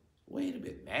said, "Wait a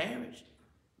minute,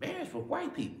 marriage for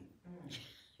white people,"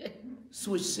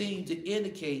 which seemed to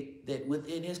indicate that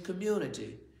within his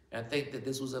community, I think that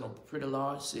this was in a pretty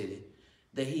large city,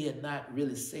 that he had not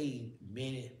really seen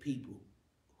many people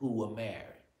who were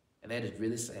married. And that is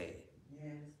really sad.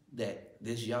 Yes. That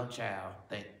this young child,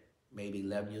 I think maybe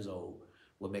 11 years old,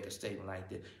 will make a statement like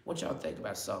that. I want y'all to think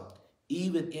about something.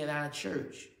 Even in our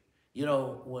church, you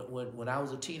know, when I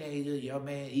was a teenager, young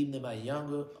man, even in my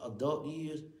younger adult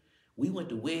years, we went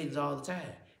to weddings all the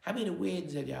time. How many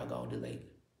weddings have y'all gone to lately?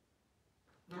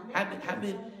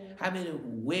 How many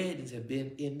weddings have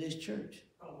been in this church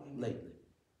lately?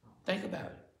 Think about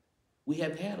it. We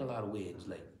haven't had a lot of weddings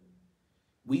lately.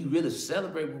 We really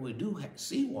celebrate when we do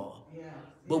see one,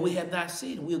 but we have not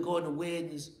seen it. We're going to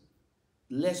weddings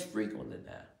less frequently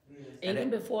now.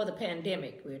 Even before the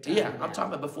pandemic, we're talking about. I'm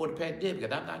talking about before the pandemic,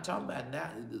 and I'm not talking about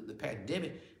now the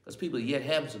pandemic because people are yet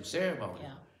having some ceremony.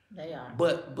 Yeah, they are.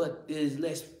 But it is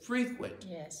less frequent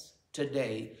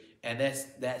today, and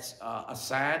that's a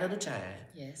sign of the time.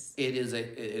 Yes.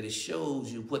 It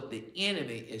shows you what the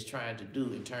enemy is trying to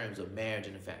do in terms of marriage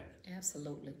and the family.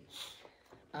 Absolutely.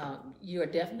 You are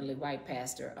definitely right,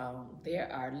 Pastor.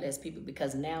 There are less people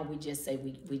because now we just say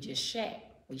we just shack.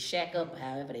 We shack up,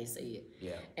 however they say it.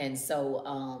 Yeah. And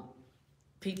so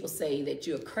people say that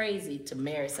you're crazy to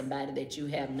marry somebody that you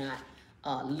have not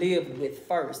lived with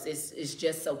first. It's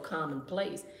just so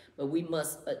commonplace. But we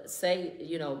must say,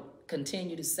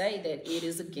 continue to say that it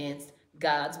is against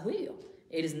God's will.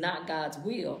 It is not God's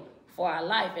will for our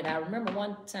life. And I remember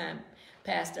one time,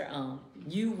 Pastor,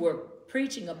 you were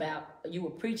preaching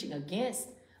against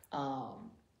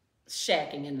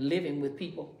shacking and living with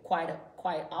people quite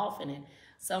often. And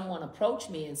someone approached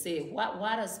me and said,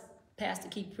 why does Pastor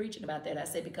keep preaching about that? I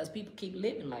said, because people keep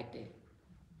living like that.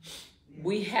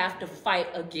 We have to fight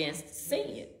against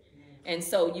sin. And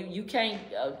so you can't,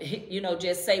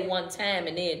 just say one time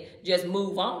and then just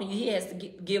move on. He has to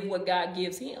give what God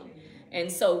gives him.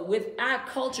 And so with our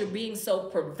culture being so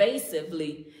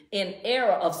pervasively in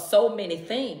error of so many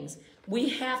things, we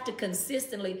have to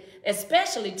consistently,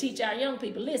 especially teach our young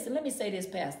people. Listen, let me say this,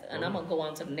 Pastor, and I'm going to go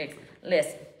on to the next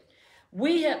lesson.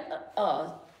 We have,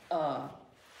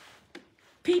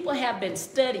 people have been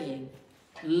studying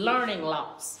learning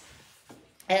loss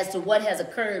as to what has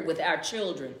occurred with our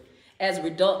children as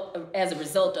a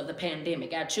result of the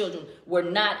pandemic. Our children were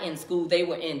not in school. They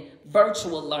were in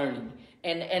virtual learning.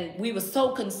 And we were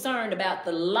so concerned about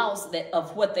the loss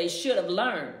of what they should have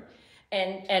learned.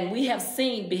 And we have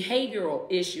seen behavioral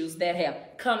issues that have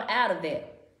come out of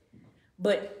that.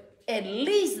 But at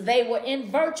least they were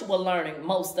in virtual learning,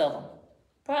 most of them.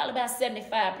 Probably about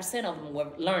 75% of them were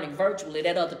learning virtually.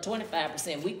 That other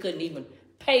 25%, we couldn't even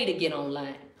pay to get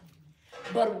online.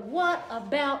 But what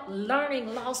about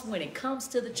learning loss when it comes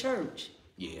to the church?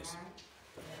 Yes.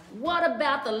 What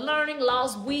about the learning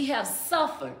loss we have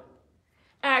suffered?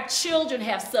 Our children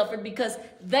have suffered because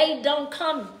they don't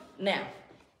come now.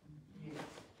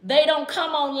 They don't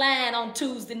come online on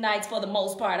Tuesday nights for the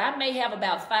most part. I may have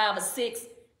about 5 or 6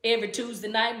 every Tuesday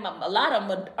night. A lot of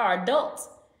them are adults.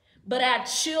 But our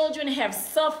children have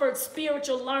suffered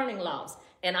spiritual learning loss.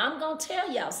 And I'm going to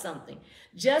tell y'all something.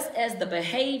 Just as the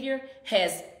behavior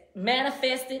has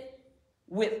manifested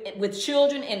with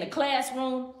children in the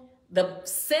classroom, the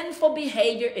sinful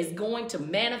behavior is going to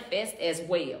manifest as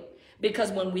well.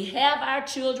 Because when we have our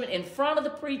children in front of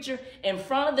the preacher, in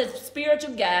front of the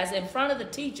spiritual guys, in front of the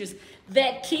teachers,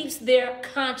 that keeps their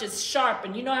conscience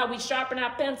sharpened. You know how we sharpen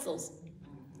our pencils?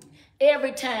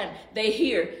 Every time they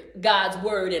hear God's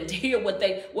word and to hear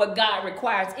what God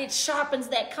requires, it sharpens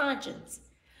that conscience.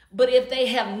 But if they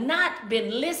have not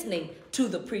been listening to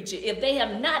the preacher, if they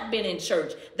have not been in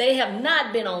church, they have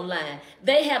not been online,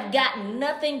 they have gotten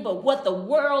nothing but what the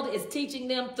world is teaching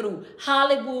them through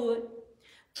Hollywood,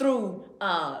 through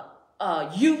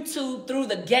YouTube, through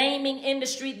the gaming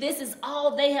industry. This is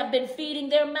all they have been feeding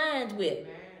their minds with.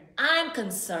 I'm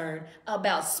concerned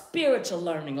about spiritual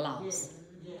learning loss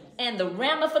and the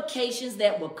ramifications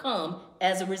that will come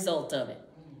as a result of it.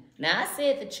 Now, I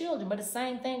said the children, but the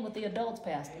same thing with the adults,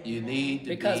 Pastor. You need to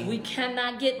Because we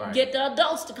cannot get the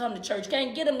adults to come to church,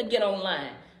 can't get them to get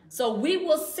online. So we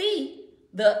will see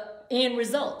the end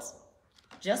results.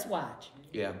 Just watch.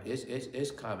 Yeah,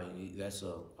 it's coming. That's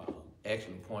an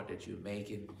excellent point that you're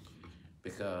making,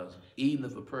 because even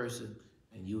if a person,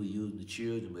 and you were using the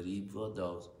children, but even for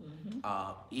adults,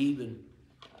 even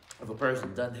if a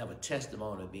person doesn't have a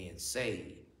testimony of being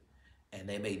saved, and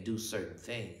they may do certain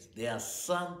things, there are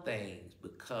some things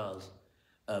because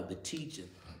of the teaching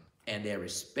and their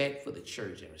respect for the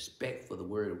church and respect for the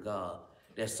word of God,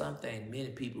 there's something many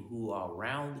people who are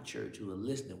around the church who are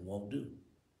listening won't do.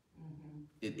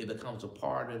 It becomes a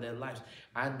part of their lives.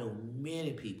 I know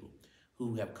many people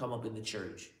who have come up in the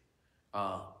church,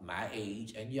 my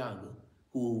age and younger,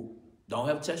 who don't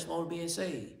have a testimony of being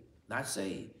saved, not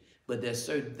saved, but there's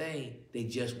certain things they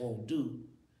just won't do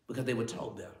because they were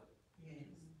taught better.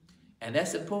 And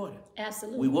that's important.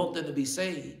 Absolutely. We want them to be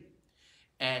saved.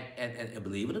 And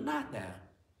believe it or not now,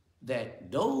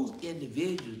 that those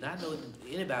individuals, I know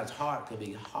anybody's heart can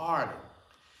be hardened,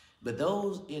 but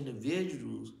those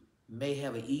individuals may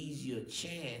have an easier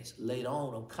chance later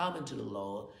on of coming to the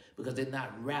Lord because they're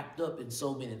not wrapped up in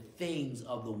so many things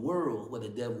of the world where the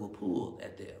devil will pull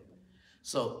at them.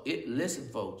 So listen,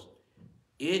 folks,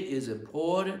 it is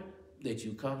important that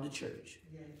you come to church.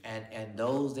 And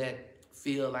those that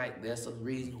feel like there's some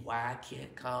reason why I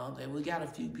can't come, and we got a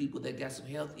few people that got some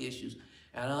health issues,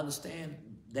 and I understand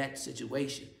that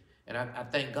situation. And I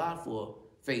thank God for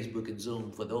Facebook and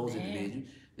Zoom for those individuals.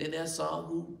 Then there's some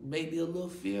who may be a little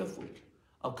fearful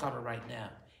of coming right now.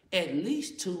 At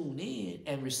least tune in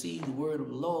and receive the word of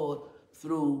the Lord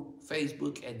through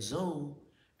Facebook and Zoom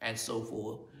and so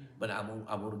forth. But I'm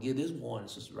going to give this warning,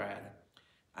 Sister Ryder.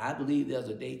 I believe there's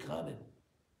a day coming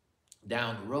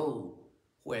down the road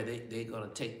where they're going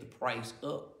to take the price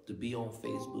up to be on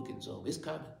Facebook and Zoom. It's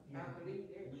coming.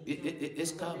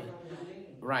 It's coming.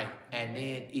 Right. And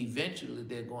then eventually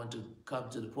they're going to come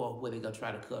to the point where they're going to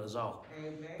try to cut us off.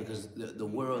 Because the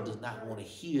world does not want to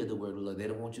hear the word of the Lord. They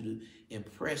don't want you to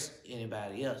impress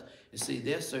anybody else. And see,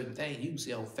 there's certain things you can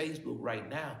see on Facebook right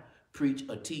now, preach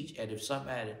or teach, and if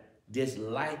somebody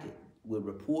dislike it, will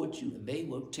report you, and they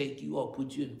will take you or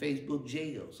put you in Facebook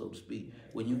jail, so to speak,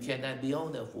 when you cannot be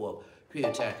on there for a period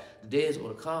of time. The day is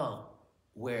going to come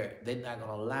where they're not going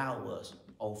to allow us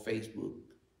on Facebook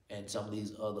and some of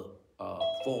these other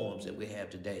forums that we have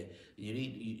today.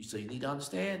 So you need to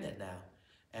understand that now.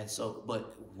 And so,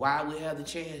 but while we have the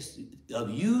chance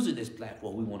of using this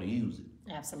platform, we want to use it.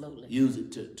 Absolutely. Use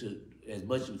it to as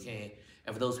much as we can.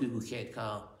 And for those people who can't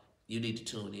come, you need to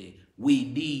tune in. We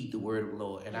need the word of the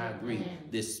Lord. And I agree,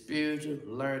 this spiritual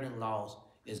learning loss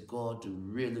is going to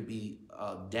really be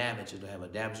damaging, to have a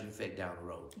damaging effect down the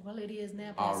road. Well, it is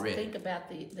now. Pastor. Already. Think about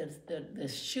the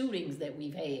shootings that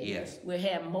we've had. Yes. We're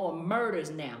having more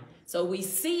murders now. So we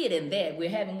see it in that. We're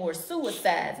having more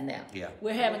suicides now. Yeah.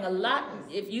 We're having a lot.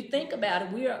 If you think about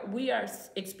it, we are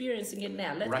experiencing it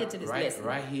now. Let's get to this lesson.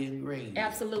 Right here in Greenville.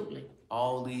 Absolutely.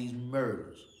 All these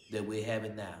murders that we're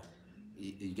having now.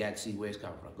 You got to see where it's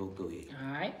coming from. Go ahead.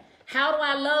 All right. How do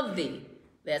I love thee?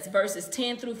 That's verses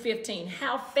 10 through 15.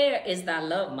 How fair is thy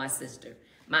love, my sister,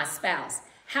 my spouse?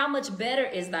 How much better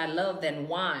is thy love than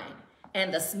wine,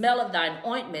 and the smell of thine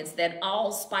ointments than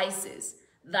all spices?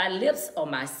 Thy lips, O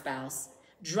my spouse,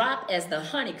 drop as the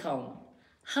honeycomb.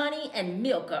 Honey and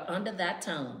milk are under thy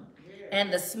tongue,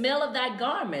 and the smell of thy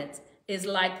garments is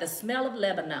like the smell of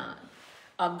Lebanon.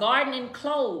 A garden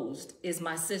enclosed is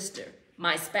my sister,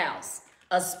 my spouse,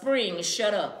 a spring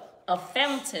shut up, a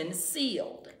fountain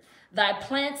sealed. Thy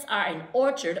plants are an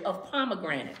orchard of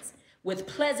pomegranates, with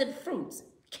pleasant fruits,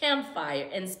 camphire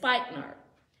and spikenard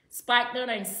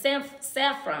and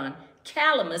saffron,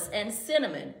 calamus and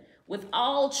cinnamon, with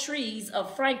all trees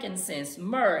of frankincense,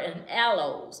 myrrh and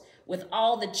aloes, with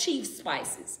all the chief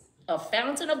spices, a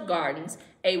fountain of gardens,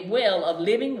 a well of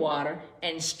living water,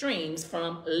 and streams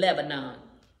from Lebanon.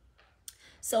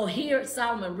 So here,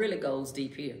 Solomon really goes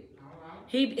deep here.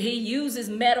 He uses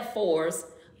metaphors.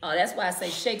 That's why I say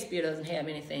Shakespeare doesn't have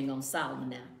anything on Solomon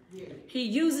now. Yeah. He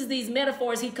uses these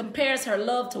metaphors. He compares her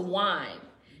love to wine.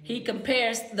 He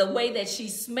compares the way that she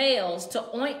smells to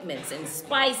ointments and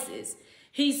spices.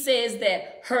 He says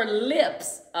that her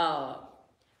lips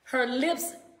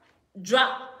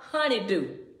drop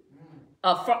honeydew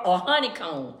or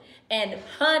honeycomb, and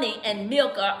honey and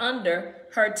milk are under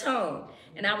her tongue.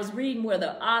 And I was reading where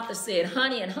the author said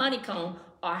honey and honeycomb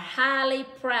are highly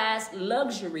prized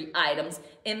luxury items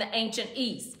in the ancient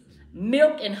East.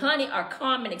 Milk and honey are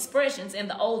common expressions in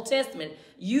the Old Testament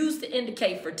used to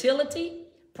indicate fertility,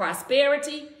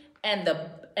 prosperity, and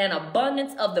an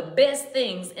abundance of the best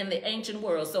things in the ancient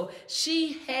world. So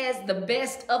she has the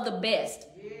best of the best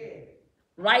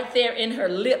right there in her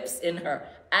lips, in her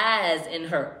eyes, in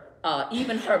her,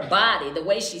 even her body, the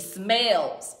way she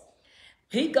smells.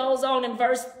 He goes on in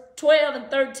verse 12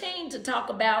 and 13 to talk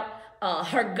about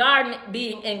her garden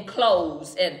being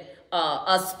enclosed and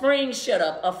a spring shut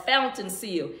up, a fountain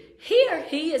sealed. Here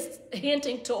he is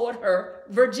hinting toward her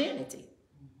virginity.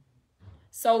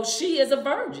 So she is a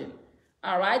virgin.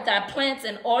 All right. Thy plants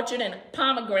an orchard and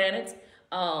pomegranates.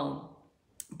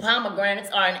 Pomegranates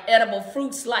are an edible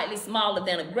fruit slightly smaller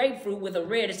than a grapefruit with a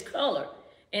reddish color.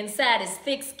 Inside its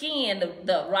thick skin,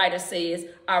 the writer says,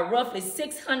 are roughly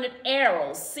 600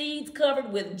 arrows, seeds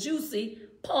covered with juicy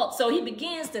pulp. So he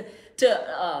begins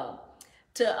to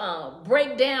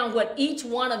break down what each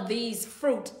one of these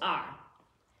fruits are.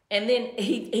 And then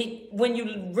when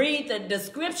you read the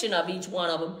description of each one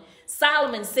of them,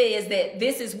 Solomon says that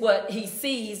this is what he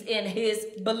sees in his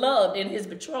beloved, in his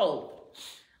betrothed.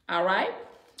 All right?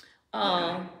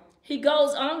 He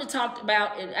goes on to talk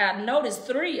about, I noticed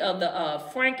 3 of the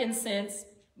frankincense,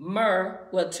 myrrh,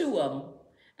 well, 2 of them.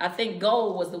 I think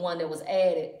gold was the one that was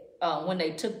added when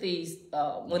they took these,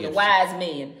 when the wise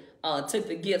men took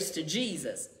the gifts to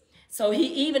Jesus. So he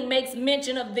even makes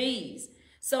mention of these.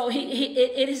 So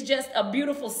it is just a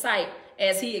beautiful sight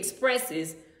as he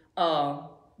expresses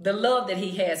the love that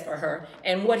he has for her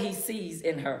and what he sees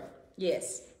in her.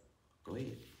 Yes. Go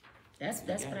ahead. That's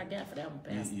what I got for that one,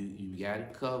 Pastor. You got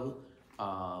it covered.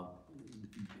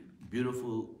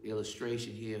 Beautiful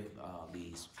illustration here.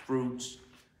 These fruits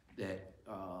that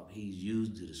he's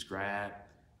used to describe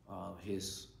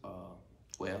his,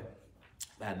 well,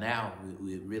 by now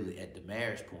we're really at the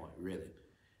marriage point, really.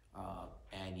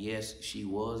 And yes, she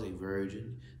was a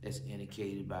virgin. That's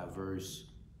indicated by verse,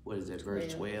 what is that,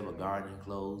 verse 12, a garden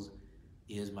enclosed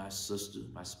is my sister,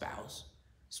 my spouse.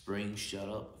 Spring shut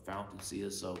up, fountain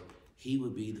sealed. So he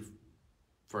would be the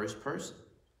first person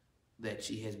that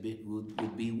she has been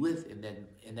would be with in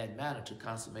that manner to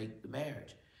consummate the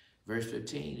marriage. Verse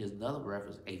 15 is another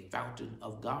reference, a fountain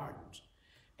of gardens,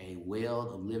 a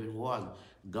well of living water.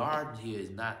 Garden here is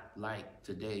not like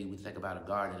today we think about a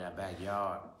garden in our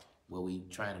backyard where we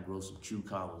trying to grow some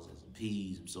cucumbers and some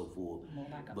peas and so forth. More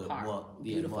like a but park.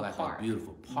 more like park. a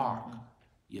beautiful park. Mm-hmm.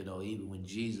 You know, even when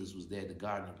Jesus was there, the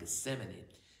Garden of Gethsemane,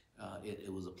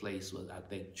 it was a place with, I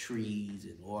think, trees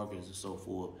and orchards and so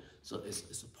forth. So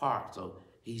it's a park. So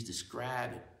he's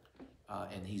describing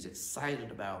and he's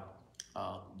excited about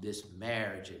this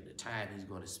marriage and the time he's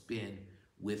going to spend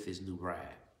with his new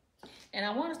bride. And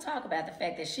I want to talk about the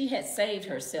fact that she had saved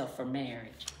herself for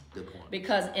marriage. Good point.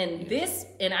 Because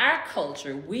in our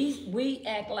culture, we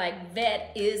act like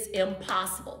that is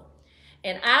impossible.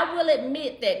 And I will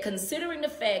admit that, considering the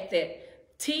fact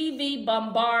that TV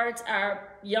bombards our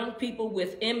young people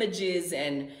with images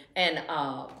and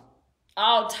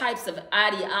all types of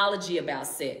ideology about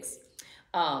sex,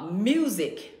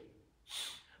 music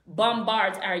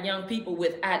bombards our young people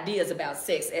with ideas about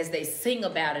sex as they sing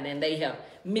about it and they have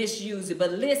misused it.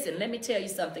 But listen, let me tell you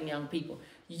something, young people.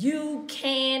 You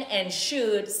can and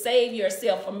should save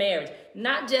yourself for marriage.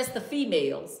 Not just the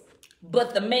females,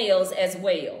 but the males as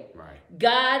well. Right.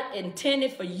 God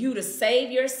intended for you to save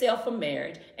yourself for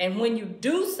marriage. And when you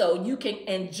do so, you can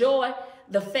enjoy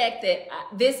the fact that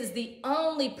this is the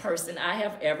only person I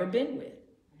have ever been with.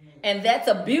 And that's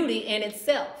a beauty in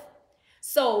itself.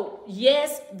 So,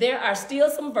 yes, there are still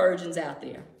some virgins out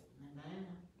there.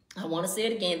 I want to say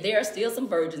it again. There are still some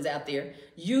virgins out there.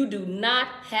 You do not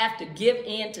have to give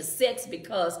in to sex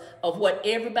because of what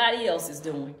everybody else is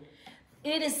doing.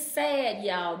 It is sad,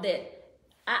 y'all, that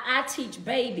I teach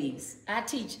babies. I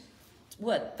teach,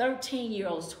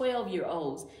 13-year-olds,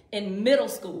 12-year-olds in middle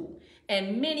school.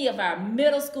 And many of our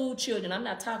middle school children, I'm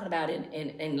not talking about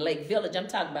in Lake Village, I'm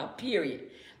talking about period.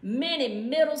 Many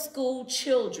middle school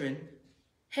children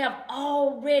have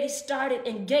already started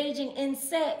engaging in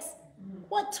sex.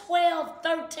 What 12,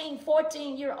 13,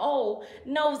 14-year-old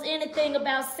knows anything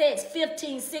about sex?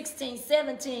 15, 16,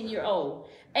 17-year-old,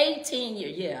 18-year,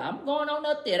 yeah, I'm going on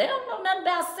up there. They don't know nothing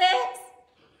about sex.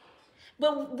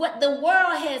 But what the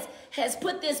world has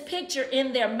put this picture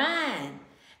in their mind.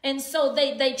 And so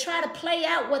they try to play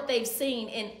out what they've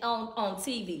seen on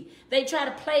TV. They try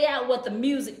to play out what the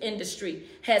music industry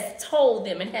has told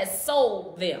them and has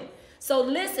sold them. So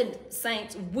listen,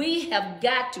 saints, we have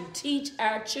got to teach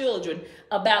our children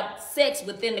about sex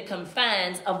within the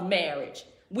confines of marriage.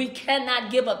 We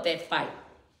cannot give up that fight.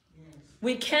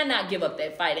 We cannot give up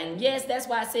that fight. And yes, that's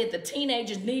why I said the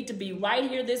teenagers need to be right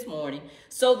here this morning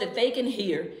so that they can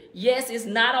hear, yes, it's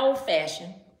not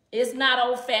old-fashioned. It's not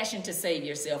old-fashioned to save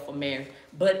yourself for marriage,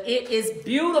 but it is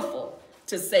beautiful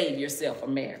to save yourself for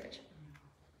marriage.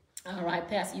 All right,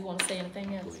 Pastor, you want to say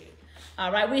anything else?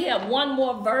 All right, we have one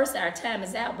more verse. Our time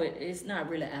is out, but it's not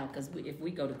really out because if we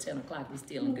go to 10 o'clock, we're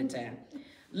still in good time.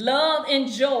 Love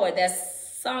and joy.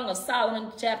 That's Song of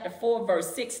Solomon, chapter 4,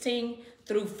 verse 16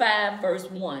 through 5, verse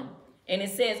 1. And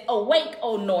it says, awake,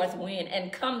 O north wind,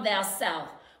 and come thou south.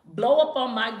 Blow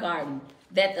upon my garden,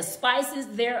 that the spices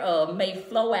thereof may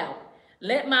flow out.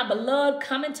 Let my beloved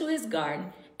come into his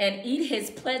garden and eat his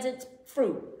pleasant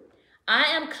fruit. I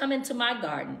am coming to my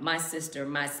garden, my sister,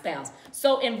 my spouse.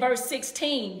 So in verse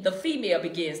 16, the female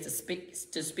begins to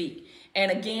speak.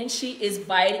 And again, she is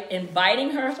inviting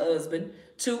her husband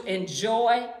to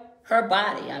enjoy her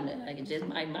body. I mean, I just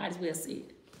might as well see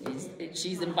it.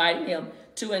 She's inviting him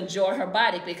to enjoy her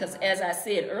body because, as I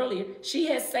said earlier, she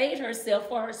has saved herself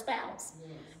for her spouse.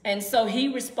 Yes. And so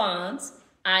he responds,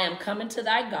 I am coming to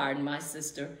thy garden, my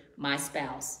sister, my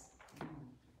spouse.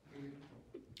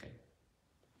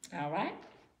 All right.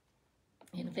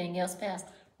 Anything else,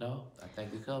 Pastor? No, I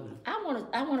think we covered it. I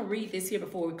want to read this here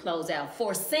before we close out.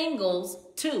 For singles,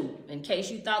 too, in case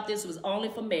you thought this was only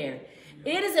for married.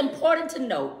 It is important to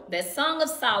note that Song of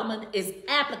Solomon is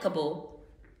applicable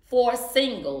for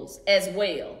singles as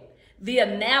well. The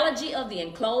analogy of the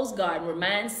enclosed garden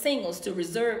reminds singles to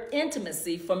reserve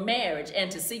intimacy for marriage and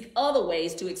to seek other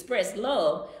ways to express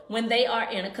love when they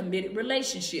are in a committed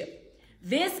relationship.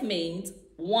 This means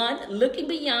 1, looking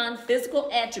beyond physical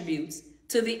attributes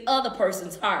to the other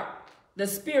person's heart, the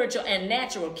spiritual and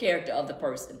natural character of the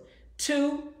person.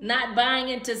 2, not buying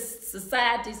into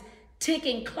society's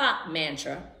ticking clock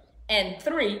mantra. And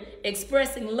 3,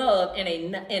 expressing love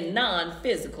in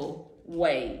non-physical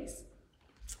ways.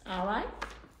 All right?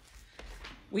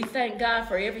 We thank God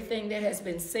for everything that has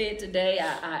been said today.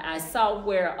 I saw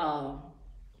where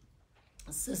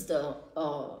Sister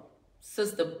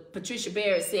Patricia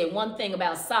Barrett said one thing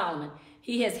about Solomon.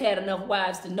 He has had enough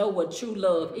wives to know what true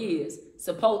love is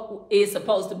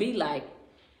supposed to be like.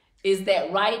 Is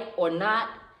that right or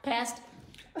not, Pastor?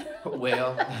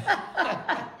 Well,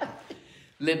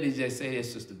 let me just say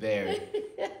this, Sister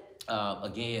Barrett.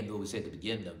 Again, what we said at the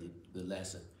beginning of the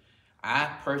lesson, I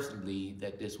personally believe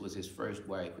that this was his first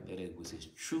wife, that it was his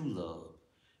true love.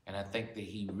 And I think that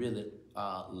he really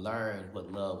learned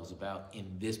what love was about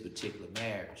in this particular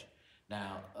marriage.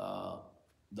 Now,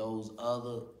 those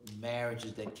other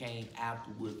marriages that came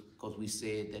afterward, because we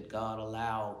said that God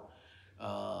allowed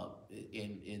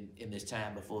in this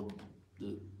time before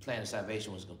the plan of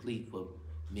salvation was complete for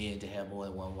men to have more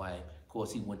than one wife. Of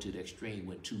course, he went to the extreme,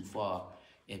 went too far,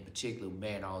 in particular,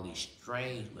 marrying all these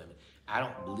strange women. I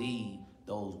don't believe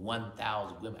those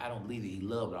 1,000 women, I don't believe that he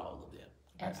loved all of them.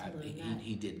 Absolutely not.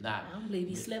 He did not. I don't believe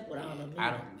he slept with all of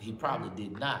them. He probably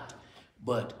did not,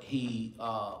 but he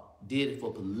did it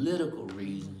for political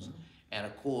reasons, and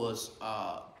of course,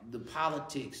 the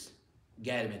politics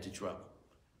got him into trouble,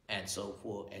 and so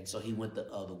forth, and so he went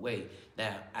the other way.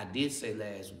 Now, I did say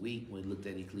last week when we looked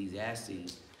at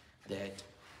Ecclesiastes that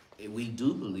we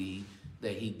do believe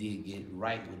that he did get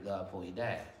right with God before he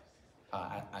died.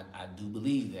 I do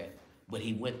believe that. But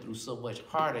he went through so much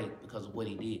heartache because of what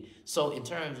he did. So in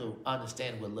terms of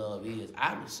understanding what love is,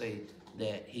 I would say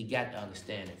that he got to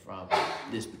understand it from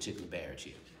this particular marriage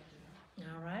here.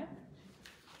 All right.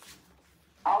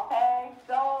 Okay,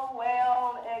 so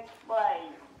well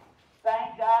explained.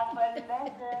 Thank God for the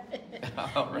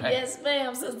lesson. All right. Yes,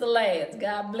 ma'am, Sister Lance.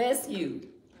 God bless you.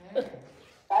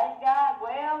 Thank God,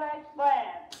 well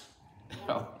explained.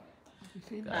 God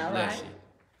All bless right.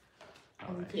 you.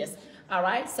 All right. Yes. All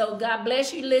right. So God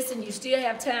bless you. Listen, you still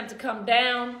have time to come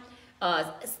down.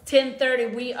 It's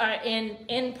 10:30. We are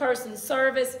in-person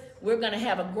service. We're going to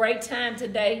have a great time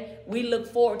today. We look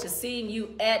forward to seeing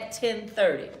you at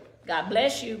 10:30. God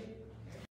bless you.